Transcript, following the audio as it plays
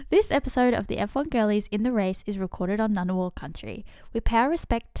This episode of the F1 Girlies in the Race is recorded on Ngunnawal country. We pay our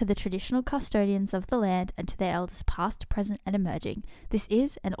respect to the traditional custodians of the land and to their elders past, present and emerging. This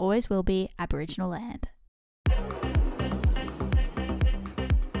is and always will be Aboriginal land.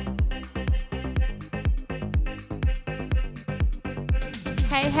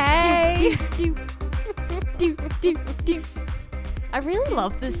 Hey. I really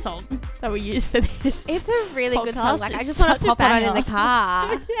love this song that we use for this. It's a really good song. podcast. Like, I It's just want such to a pop it on in banger. the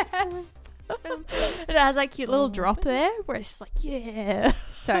car. Yeah. It has that cute little drop there where it's just like, yeah.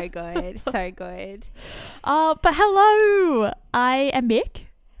 So good. So good. But hello, I am Mick.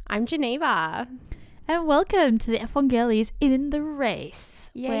 I'm Geneva. And welcome to the F1 Girlies in the Race,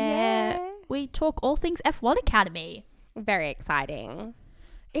 Yeah, where yeah. we talk all things F1 Academy. Very exciting.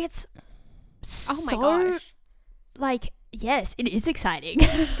 It's Oh my so, gosh. like, yes, it is exciting. It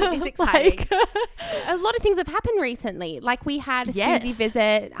is exciting. Like, A lot of things have happened recently. Like we had Yes. Susie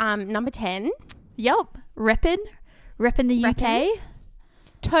visit number 10. yep, reppin' the UK. Reppin'.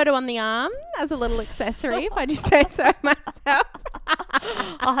 Toto on the arm as a little accessory, if I just say so myself.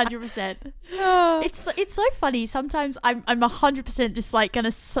 100%. It's so funny. Sometimes I'm 100% just like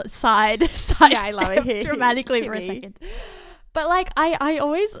gonna side I love it. step dramatically for a Me. second. But like I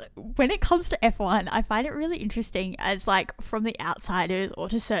always, when it comes to F1, I find it really interesting as like from the outsiders or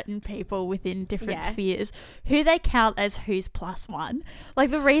to certain people within different Yeah. spheres who they count as who's plus one.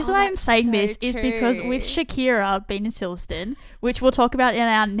 Like the reason Oh, I'm that's saying so this is because true. with Shakira being in Silverstone, which we'll talk about in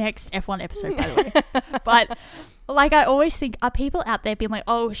our next F1 episode, by the way. But like I always think, are people out there being like,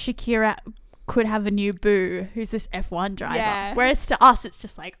 oh, Shakira could have a new boo who's this F1 driver, Yeah. whereas to us it's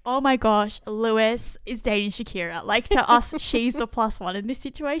just like, oh my gosh, Lewis is dating Shakira. Like to us she's the plus one in this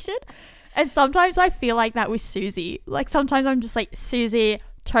situation. And sometimes I feel like that with Susie. Like sometimes I'm just like, Susie,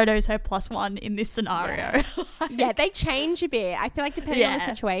 Toto's her plus one in this scenario. Yeah, they change a bit. I feel like depending on the Yeah.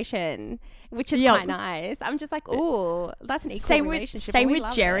 situation, which is Yep. quite nice. I'm just like, ooh, that's an equal Same relationship. with and we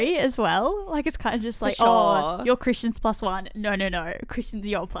love Jerry it. as well. Like it's kind of just For like, oh, sure. you're Christian's plus one. No, Christian's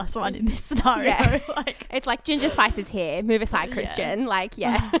your plus one in this scenario. Yeah. Like, It's like Ginger Spice is here. Move aside, Christian. Like,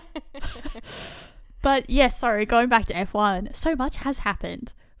 yeah. but yeah, sorry, going back to F1, so much has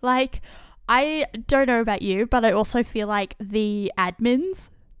happened. Like, I don't know about you, but I also feel like the admins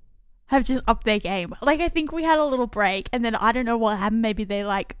have just upped their game. Like, I think we had a little break and then I don't know what happened. Maybe they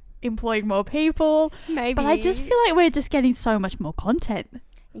like employed more people. Maybe. But I just feel like we're just getting so much more content.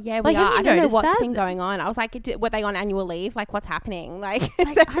 Yeah, we Like, have are. you I don't know noticed what's that? been going on. I was like, were they on annual leave? Like, what's happening? Like, is Like,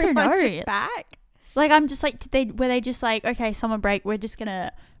 I don't everyone know. just back? Like, I'm just like, were they just like, okay, summer break, we're just going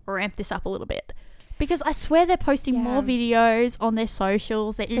to ramp this up a little bit? Because I swear they're posting Yeah. more videos on their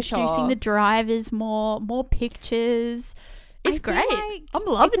socials. They're introducing sure. the drivers more pictures. It's I feel great. like I'm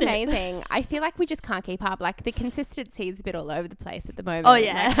loving it's it. amazing. I feel like we just can't keep up. Like, the consistency is a bit all over the place at the moment. Oh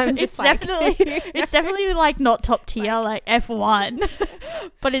yeah, Like, I'm just it's like, definitely like not top tier like F1,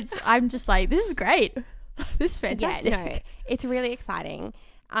 but I'm just like, this is great. This is fantastic. Yeah, no, it's really exciting.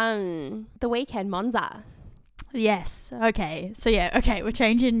 The weekend, Monza. Yes. Okay. So yeah. Okay. We're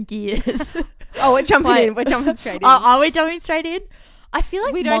changing gears. Oh, we're jumping Like- in. We're jumping straight in. Are we jumping straight in? I feel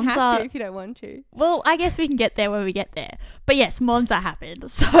like we don't Monza, have to if you don't want to. Well, I guess we can get there when we get there. But yes, Monza happened.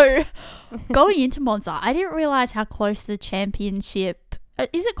 So going into Monza, I didn't realize how close the championship.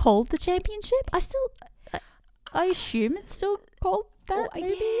 Is it called the championship? I assume it's still called that. Oh, maybe?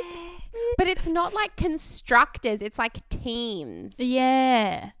 yeah. But it's not like constructors. It's like teams.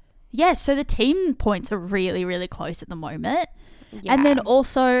 Yeah. Yeah, so the team points are really, really close at the moment. Yeah. And then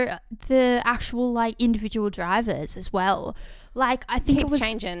also the actual like individual drivers as well. Like I think keeps it was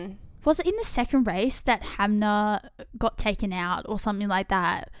changing. Was it in the second race that Hamner got taken out or something like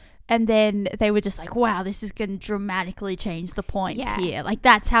that? And then they were just like, wow, this is going to dramatically change the points Yeah. here. Like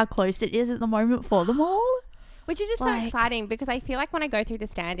that's how close it is at the moment for them all. Which is just so Like- exciting because I feel like when I go through the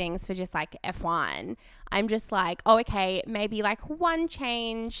standings for just like F1, I'm just like, oh, okay, maybe like one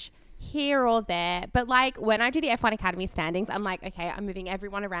change here or there. But like when I do the F1 Academy standings, I'm like, okay, I'm moving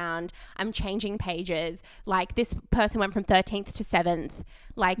everyone around. I'm changing pages. Like this person went from 13th to 7th.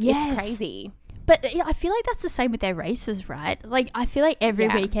 Like Yes. it's crazy. But yeah, I feel like that's the same with their races, right? Like I feel like every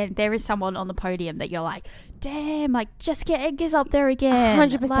Yeah. weekend there is someone on the podium that you're like, damn, like just get Eggers up there again.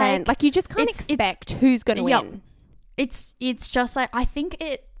 100%. Like you just can't it's- expect who's going to Yep. win. It's just like, I think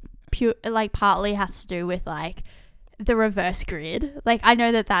it partly has to do with like the reverse grid. Like I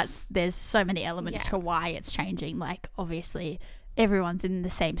know there's so many elements Yeah. to why it's changing. Like obviously everyone's in the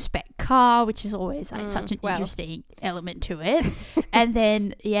same spec car, which is always like such an interesting element to it. And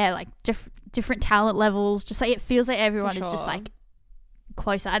then yeah, like different talent levels. Just like it feels like everyone is just sure. like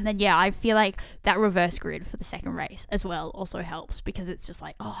closer. And then, yeah, I feel like that reverse grid for the second race as well also helps, because it's just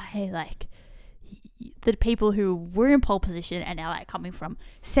like, oh, hey, like the people who were in pole position and now like coming from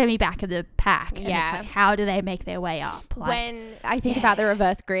semi back of the pack. And it's like, how do they make their way up? Like, when I think about the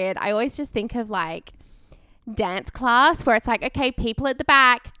reverse grid, I always just think of like dance class where it's like, okay, people at the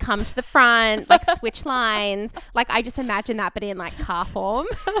back come to the front, like switch lines. Like I just imagine that, but in like car form.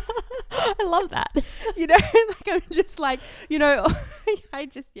 I love that. You know, like I'm just like, you know, I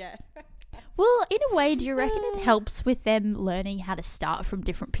just, yeah. Well, in a way, do you reckon it helps with them learning how to start from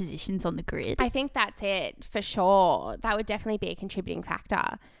different positions on the grid? I think that's it for sure. That would definitely be a contributing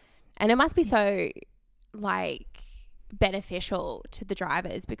factor. And it must be so like beneficial to the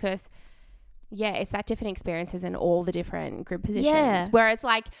drivers because yeah, it's that different experiences in all the different grid positions. Yeah. Whereas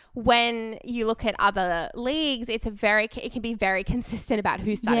like when you look at other leagues, it can be very consistent about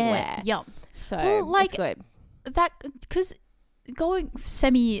who's starting where. Yep. So like, it's good. That, because going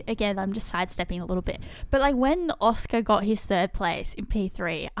semi, again, I'm just sidestepping a little bit. But like when Oscar got his third place in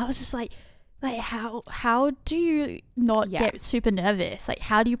P3, I was just like how do you not get super nervous? Like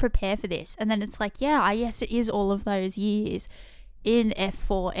how do you prepare for this? And then it's like, yeah, I guess it is all of those years in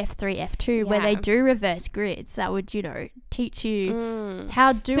F4, F3, F2 where they do reverse grids that would, you know, teach you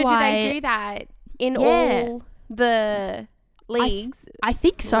how do they do that in all the leagues? I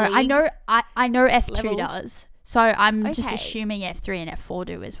think so. I know F2 levels? Does. So I'm just assuming F3 and F4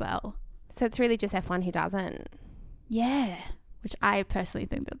 do as well. So it's really just F1 who doesn't. Yeah. Which I personally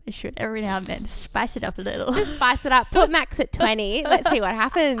think that they should every now and then spice it up a little. Just spice it up. Put Max at 20. Let's see what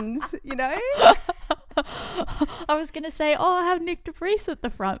happens, you know? I was going to say, I have Nick DeVries at the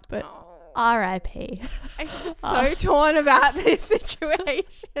front, but R.I.P. I'm so torn about this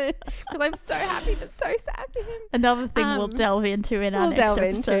situation because I'm so happy but so sad for him. Another thing we'll delve into in our next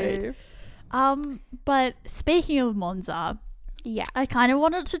episode. But speaking of Monza, I kind of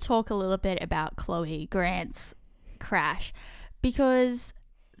wanted to talk a little bit about Chloe Grant's crash because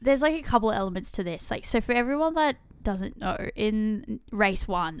there's like a couple elements to this. Like, so for everyone that doesn't know, in race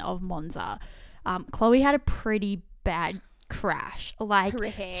 1 of Monza, Chloe had a pretty bad crash. Like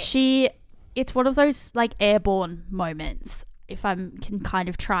it's one of those like airborne moments, if I can kind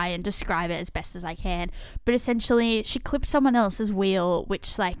of try and describe it as best as I can. But essentially she clipped someone else's wheel,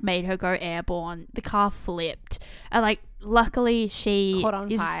 which like made her go airborne. The car flipped and like luckily she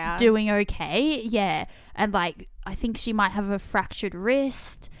is doing okay. Yeah. And like I think she might have a fractured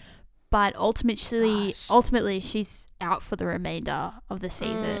wrist, but ultimately she's out for the remainder of the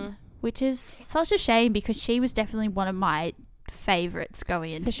season, which is such a shame because she was definitely one of my favorites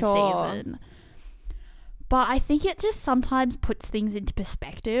going into the season. But I think it just sometimes puts things into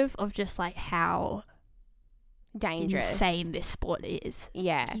perspective of just like how dangerous, insane this sport is.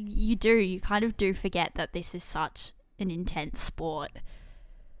 Yeah. You kind of do forget that this is such an intense sport.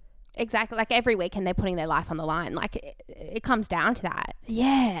 Exactly. Like every weekend they're putting their life on the line. Like it comes down to that.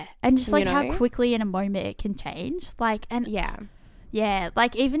 Yeah. And just like how quickly in a moment it can change. Like, and yeah,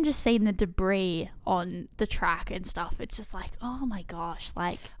 like even just seeing the debris on the track and stuff, it's just like, oh my gosh,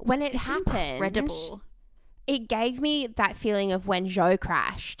 like when it happened, incredible. It gave me that feeling of when Joe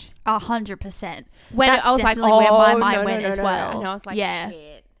crashed. 100%. When I was like, where my mind went as well. And I was like,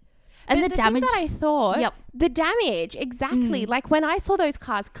 shit. And but the damage thing that I thought, the damage, exactly. Like when I saw those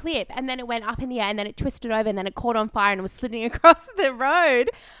cars clip and then it went up in the air and then it twisted over and then it caught on fire and it was sliding across the road,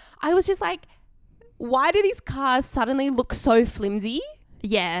 I was just like, why do these cars suddenly look so flimsy?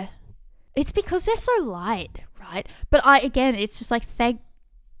 Yeah. It's because they're so light, right? But it's just like, thank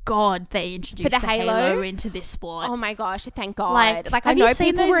God they introduced the halo into this sport. Oh my gosh, thank God. Like I know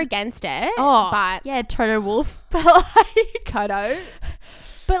people were against it, but yeah, Toto Wolff. But like Toto.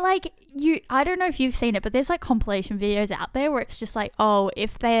 But like I don't know if you've seen it, but there's like compilation videos out there where it's just like, oh,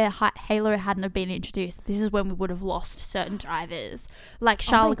 if their Halo hadn't have been introduced, this is when we would have lost certain drivers. Like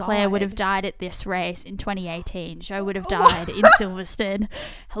Charles Leclerc would have died at this race in 2018. Joe would have died in Silverstone.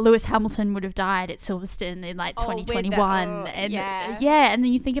 Lewis Hamilton would have died at Silverstone in like 2021. And and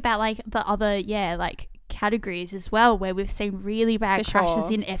then you think about like the other like categories as well, where we've seen really bad crashes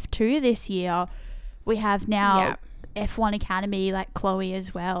in F2 this year. We have now F1 Academy, like Chloe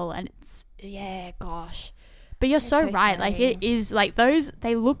as well, and it's gosh. But you're so right, like it is like those,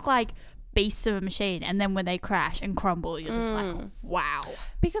 they look like beasts of a machine, and then when they crash and crumble, you're just like, wow.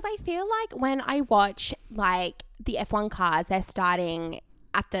 Because I feel like when I watch like the F1 cars, they're starting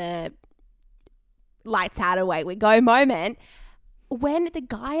at the lights out, away we go moment. When the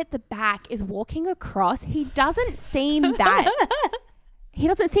guy at the back is walking across, he doesn't seem that he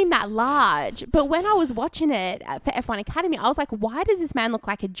doesn't seem that large. But when I was watching it for F1 Academy, I was like, why does this man look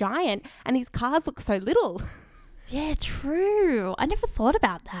like a giant and these cars look so little? Yeah, true. I never thought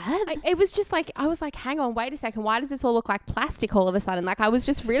about that. It was just like, I was like, hang on, wait a second. Why does this all look like plastic all of a sudden? Like, I was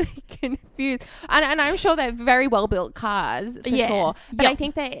just really confused. And I'm sure they're very well built cars for sure. But I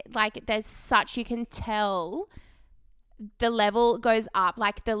think that like there's such, you can tell the level goes up,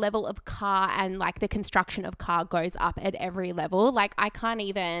 like the level of car and like the construction of car goes up at every level. Like I can't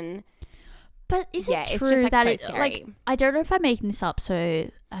even. But is it true it's just, like, that so it, scary. like, I don't know if I'm making this up,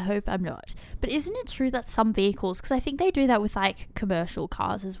 so I hope I'm not. But isn't it true that some vehicles, because I think they do that with like commercial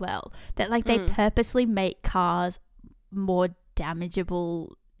cars as well, that like they purposely make cars more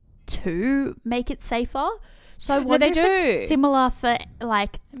damageable to make it safer? So I wonder if it's similar for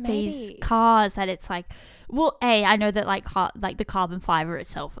like these cars, that it's like, well, I know that like the carbon fiber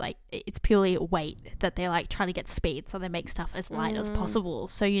itself, like it's purely weight that they're like trying to get speed, so they make stuff as light as possible.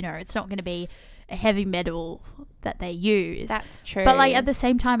 So, you know, it's not going to be a heavy metal that they use. That's true. But like at the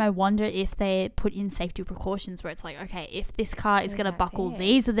same time, I wonder if they put in safety precautions where it's like, okay, if this car is going to buckle,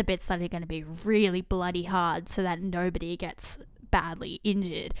 these are the bits that are going to be really bloody hard so that nobody gets badly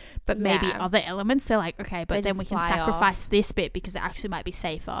injured. But maybe other elements, they're like, okay, but then we can sacrifice this bit because it actually might be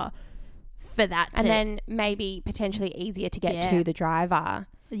safer for that, and then maybe potentially easier to get to the driver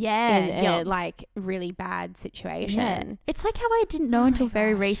in a like really bad situation. It's like how I didn't know until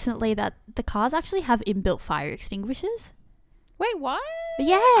very recently that the cars actually have inbuilt fire extinguishers. Wait, what?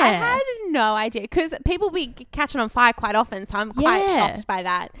 Yeah, I had no idea, because people be catching on fire quite often, so I'm quite shocked by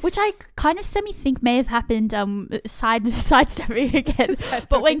that. Which I kind of think may have happened, sidestepping again,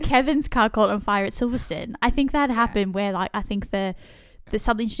 but when Kevin's car caught on fire at Silverstone, I think that happened where like I think there's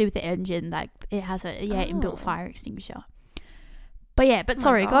something to do with the engine, like it has a inbuilt fire extinguisher. But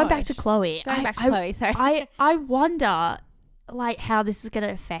sorry, going back to Chloe. Sorry. I wonder like how this is going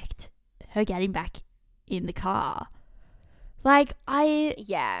to affect her getting back in the car. Like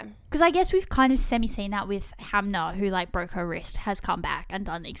because I guess we've kind of seen that with Hamna, who like broke her wrist, has come back and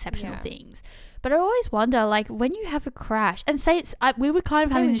done exceptional things. But I always wonder, like, when you have a crash, and say it's we were kind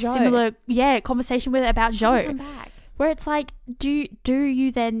of having a similar conversation with about Joe. Where it's like, do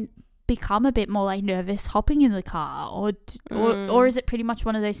you then become a bit more like nervous hopping in the car, or is it pretty much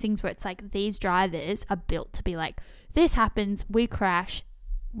one of those things where it's like these drivers are built to be like, this happens, we crash,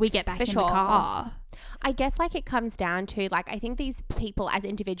 we get back in the car? I guess like it comes down to like, I think these people as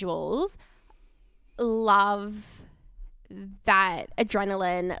individuals love that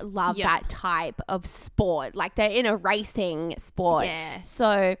adrenaline, love that type of sport. Like they're in a racing sport. Yeah.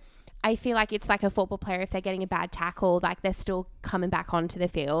 So I feel like it's like a football player, if they're getting a bad tackle, like they're still coming back onto the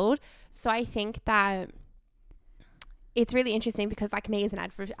field. So I think that it's really interesting because like me as an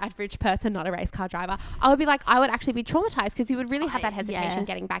average person, not a race car driver, I would be like, I would actually be traumatized because you would really have that hesitation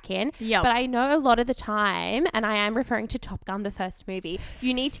getting back in. Yep. But I know a lot of the time, and I am referring to Top Gun, the first movie,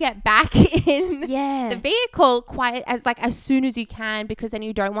 you need to get back in the vehicle quite as soon as you can, because then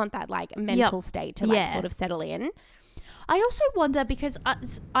you don't want that like mental state to like sort of settle in. I also wonder, because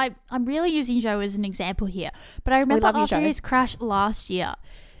I'm really using Joe as an example here, but I remember after his crash last year,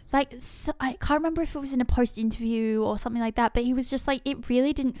 like, so I can't remember if it was in a post interview or something like that, but he was just like, it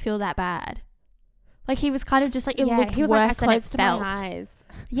really didn't feel that bad. Like he was kind of just like, it looked worse than it felt. My eyes.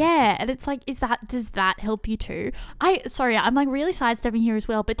 Yeah, and it's like, does that help you too? I'm like really sidestepping here as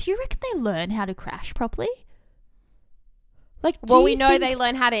well, but do you reckon they learn how to crash properly? Like, well, we know they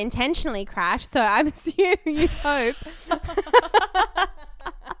learn how to intentionally crash, so I'm assuming you hope.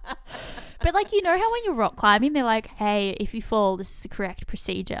 But like, you know how when you're rock climbing, they're like, hey, if you fall, this is the correct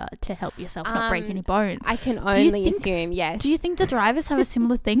procedure to help yourself not break any bones. I can only assume, yes. Do you think the drivers have a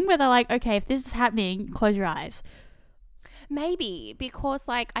similar thing where they're like, okay, if this is happening, close your eyes? Maybe, because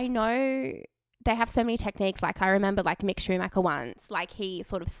like I know they have so many techniques. Like I remember like Mick Schumacher once, like he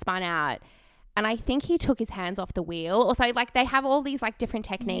sort of spun out and I think he took his hands off the wheel. Or so like they have all these like different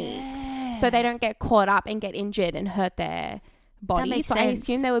techniques so they don't get caught up and get injured and hurt their body. So I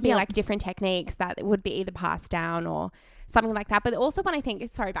assume there would be like different techniques that would be either passed down or something like that. But also when I think,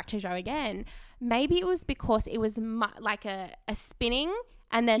 sorry, back to Joe again, maybe it was because it was like a spinning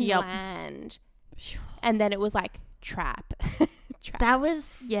and then land. And then it was like trap. That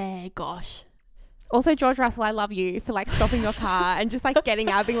was, gosh. Also, George Russell, I love you for like stopping your car and just like getting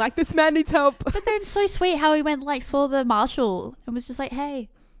out being like, this man needs help. But then so sweet how he went like saw the marshal and was just like, hey,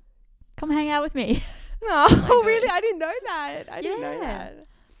 come hang out with me. Oh, really? I didn't know that. I didn't know that.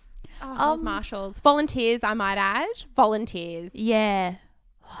 Oh, those marshals. Volunteers, I might add. Volunteers. Yeah.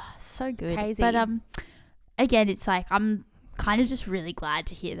 So good. Crazy. But again, it's like I'm kind of just really glad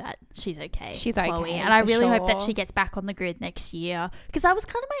to hear that she's okay. She's Chloe. okay. And I really hope that she gets back on the grid next year. Because that was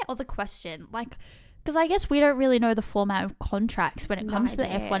kind of my other question. Like, because I guess we don't really know the format of contracts when it comes to the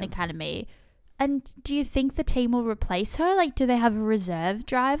F1 Academy. And do you think the team will replace her? Like, do they have a reserve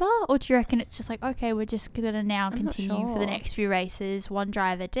driver? Or do you reckon it's just like, okay, we're just going to now continue for the next few races, one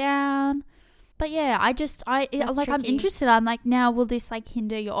driver down? But yeah, I'm interested. I'm like, now will this like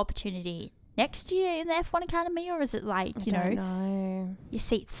hinder your opportunity next year in the F1 Academy? Or is it like, I don't know. your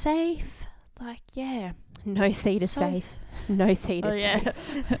seat's safe? Like, yeah. No seat is safe. No seat is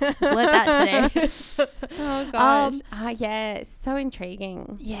safe. Learned that today. Oh gosh. Yeah, so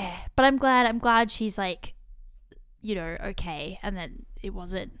intriguing. Yeah, but I'm glad she's like, okay, and then it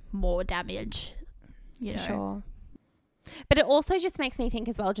wasn't more damage. For sure. But it also just makes me think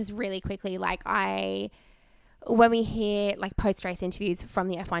as well, just really quickly, like when we hear like post-race interviews from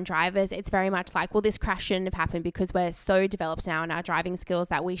the F1 drivers, it's very much like, well, this crash shouldn't have happened because we're so developed now in our driving skills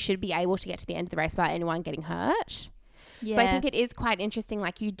that we should be able to get to the end of the race without anyone getting hurt. Yeah. So I think it is quite interesting.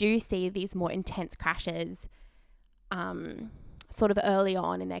 Like you do see these more intense crashes sort of early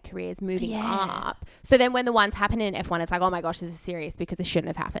on in their careers moving up. So then when the ones happen in F1, it's like, oh my gosh, this is serious because this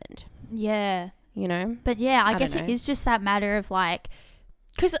shouldn't have happened. Yeah. But yeah, I guess it is just that matter of like,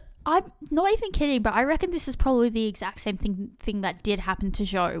 because I'm not even kidding, but I reckon this is probably the exact same thing that did happen to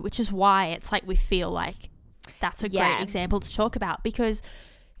Zhou, which is why it's like we feel like that's a great example to talk about, because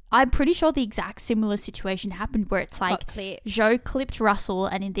I'm pretty sure the exact similar situation happened where it's like Zhou clipped Russell,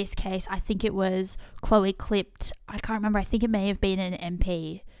 and in this case I think it was Chloe clipped, I can't remember, I think it may have been an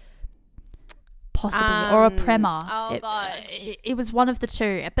MP possibly or a Prema. It was one of the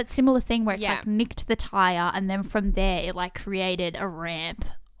two, but similar thing where it's like nicked the tire, and then from there it like created a ramp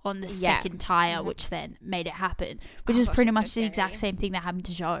on the second tire, which then made it happen, which is pretty much the exact same thing that happened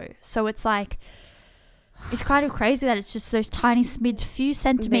to Zhou. So it's like, it's kind of crazy that it's just those tiny few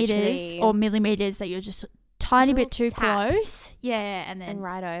centimeters or millimeters that you're just tiny bit too close. Yeah, and then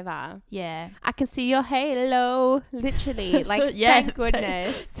right over. Yeah. I can see your halo, literally. Like, thank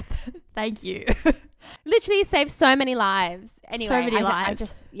goodness. Thank you. Literally saved so many lives. Anyway, so many lives. I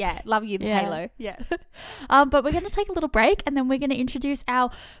just love you, the halo. Yeah. But we're going to take a little break, and then we're going to introduce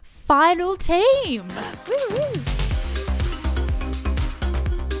our final team. Woo-woo.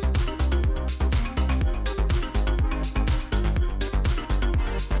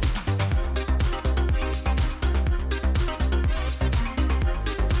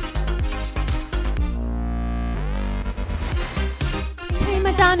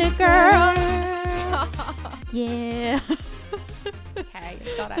 Prima donna girls. Yeah. Okay.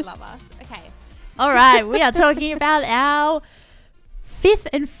 God, I love us. Okay. All right. We are talking about our fifth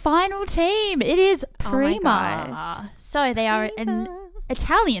and final team. It is Prima. So they are an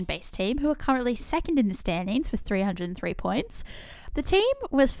Italian-based team who are currently second in the standings with 303 points. The team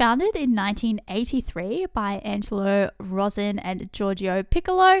was founded in 1983 by Angelo Rosin and Giorgio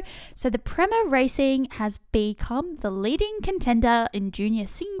Piccolo. So the Prema Racing has become the leading contender in junior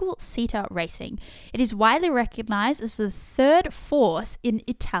single-seater racing. It is widely recognized as the third force in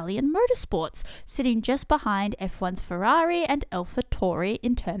Italian motorsports, sitting just behind F1's Ferrari and AlphaTauri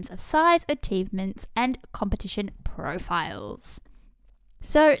in terms of size, achievements, and competition profiles.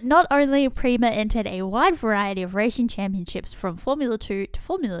 So not only Prima entered a wide variety of racing championships from Formula 2 to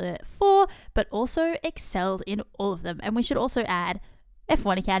Formula 4, but also excelled in all of them. And we should also add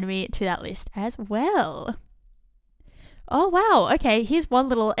F1 Academy to that list as well. Oh, wow. Okay, here's one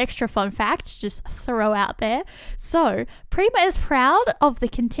little extra fun fact to just throw out there. So, Prima is proud of the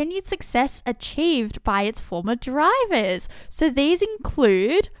continued success achieved by its former drivers. So these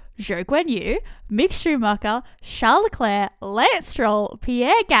include Zhou Guanyu, Mick Schumacher, Charles Leclerc, Lance Stroll,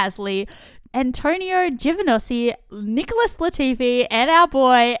 Pierre Gasly, Antonio Giovinazzi, Nicholas Latifi, and our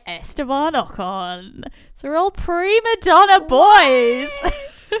boy Esteban Ocon. So we're all prima donna boys.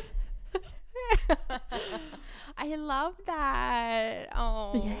 I love that.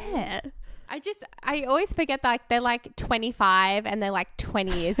 Oh. Yeah. I always forget that like, they're like 25 and they're like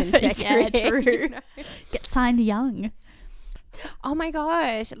 20 years into their career. True. You know? Get signed young. Oh my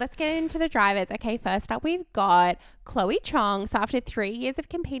gosh, let's get into the drivers. Okay, first up we've got Chloe Chong. So after 3 years of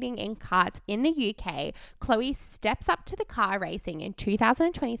competing in karts in the UK, Chloe steps up to the car racing in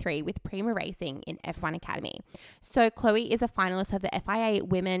 2023 with Prima Racing in F1 Academy. So Chloe is a finalist of the FIA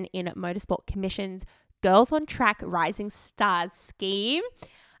Women in Motorsport Commission's Girls on Track Rising Stars scheme.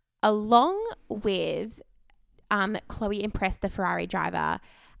 Along with Chloe impressed the Ferrari driver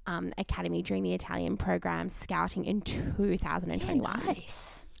Academy during the Italian program Scouting in 2021. Yeah,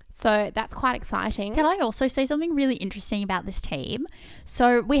 nice. So that's quite exciting. Can I also say something really interesting about this team?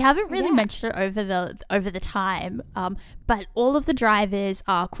 So we haven't really mentioned it over the time, but all of the drivers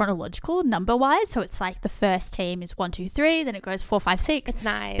are chronological number wise. So it's like the first team is 1, 2, 3, then it goes 4, 5, 6. It's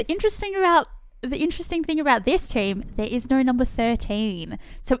nice. The interesting about the interesting thing about this team, there is no number 13.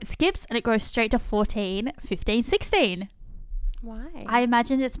 So it skips and it goes straight to 14, 15, 16. Why? I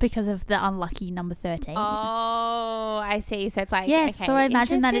imagine it's because of the unlucky number 13. Oh, I see. So it's like, yes, okay, so I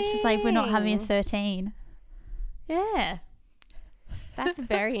imagine that it's just like we're not having a 13. Yeah. That's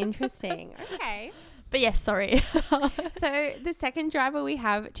very interesting. Okay. But yes, sorry. So the second driver we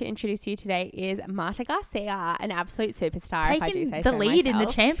have to introduce you today is Marta Garcia, an absolute superstar, if I do say so the lead in the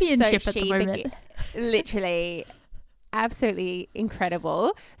myself. championship at the moment. Literally absolutely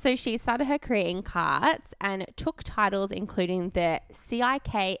incredible. So she started her career in karts and took titles including the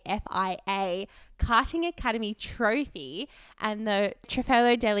CIKFIA Karting Academy Trophy and the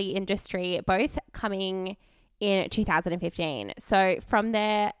Trofeo degli Industri, both coming in 2015. So from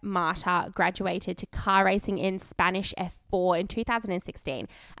there, Marta graduated to car racing in Spanish F4 in 2016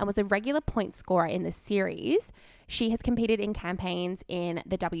 and was a regular point scorer in the series. She has competed in campaigns in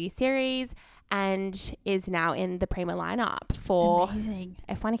the W Series and is now in the Prima lineup for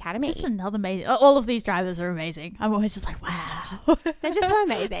F1 Academy. Just another amazing. All of these drivers are amazing. I'm always just like, wow. They're just so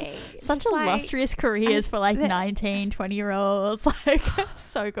amazing. Such illustrious careers for like 19, 20-year-olds. Like,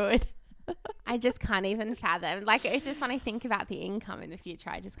 so good. I just can't even fathom. Like, it's just when I think about the income in the future,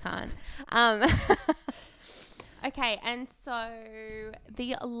 I just can't. Okay, and so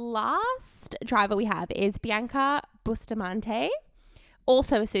the last driver we have is Bianca Bustamante,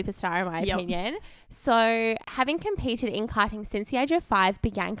 also a superstar in my opinion. So having competed in karting since the age of 5,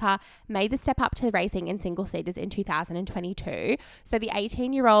 Bianca made the step up to racing in single-seaters in 2022. So the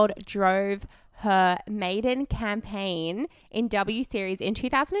 18-year-old drove her maiden campaign in W Series in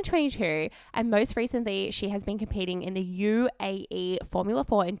 2022, and most recently she has been competing in the UAE Formula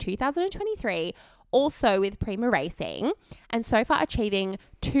 4 in 2023, also with Prima Racing, and so far achieving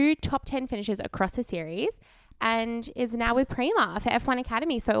 2 top 10 finishes across the series, and is now with Prima for F1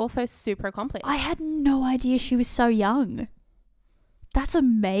 Academy, so also super accomplished. I had no idea she was so young. That's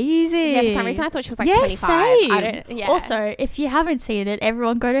amazing. Yeah, for some reason I thought she was like 25. Same. Also, if you haven't seen it,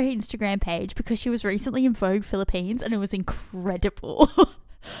 everyone go to her Instagram page because she was recently in Vogue Philippines and it was incredible.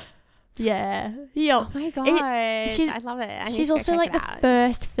 Yeah. Oh my god. I love it. She's also like the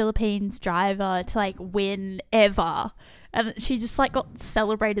first Philippines driver to like win ever. And she just like got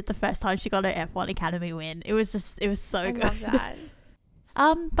celebrated the first time she got her F1 Academy win. It was so good. I love that.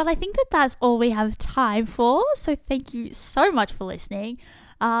 But I think that's all we have time for. So thank you so much for listening.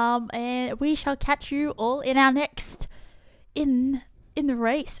 And we shall catch you all in our next in the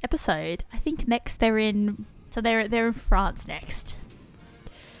race episode. I think next they're in France next.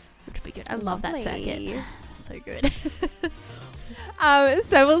 Which would be good. I love that circuit. So good.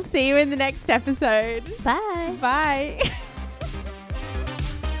 So we'll see you in the next episode. Bye. Bye.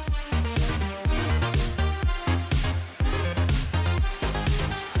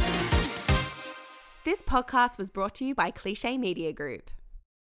 This podcast was brought to you by Cliche Media Group.